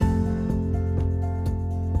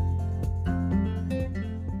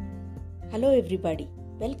Hello everybody,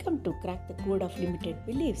 welcome to Crack the Code of Limited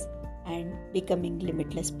Beliefs and Becoming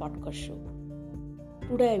Limitless podcast show.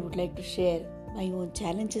 Today I would like to share my own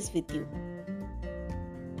challenges with you.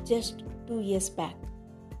 Just 2 years back,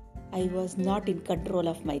 I was not in control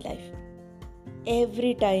of my life.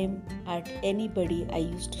 Every time at anybody I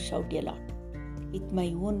used to shout a lot. With my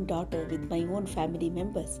own daughter, with my own family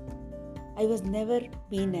members. I was never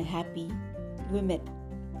been a happy woman.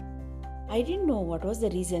 I didn't know what was the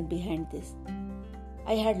reason behind this.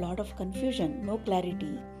 I had a lot of confusion, no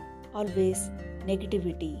clarity, always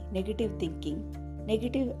negativity, negative thinking,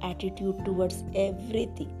 negative attitude towards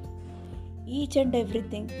everything. Each and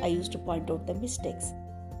everything I used to point out the mistakes.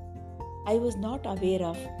 I was not aware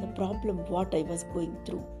of the problem what I was going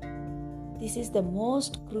through. This is the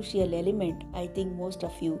most crucial element I think most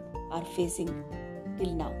of you are facing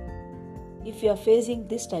till now. If you are facing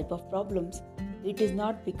this type of problems, it is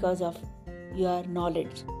not because of your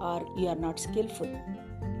knowledge or you are not skillful.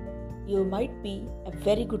 You might be a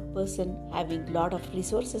very good person having lot of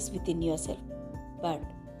resources within yourself. But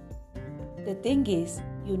the thing is,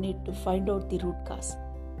 you need to find out the root cause.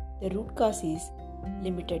 The root cause is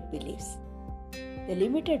limited beliefs. The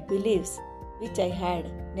limited beliefs which I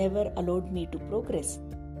had never allowed me to progress.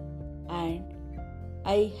 And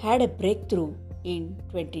I had a breakthrough in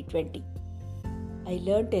 2020. I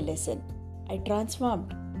learned a lesson. I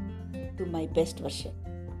transformed to my best version.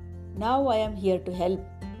 Now I am here to help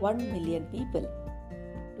 1 million people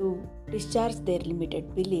to discharge their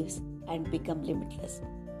limited beliefs and become limitless.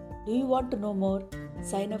 Do you want to know more?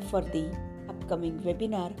 Sign up for the upcoming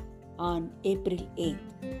webinar on April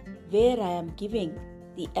 8th, where I am giving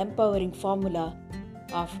the empowering formula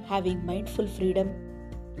of having mindful freedom,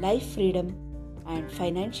 life freedom, and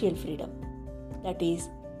financial freedom. That is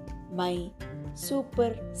my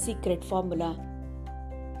super secret formula,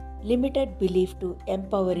 limited belief to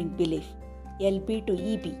empowering belief, LB to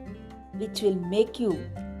EB, which will make you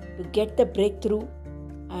to get the breakthrough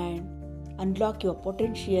and unlock your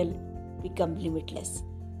potential, become limitless.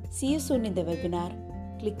 See you soon in the webinar.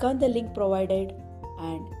 Click on the link provided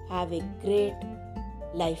and have a great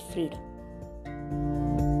life freedom.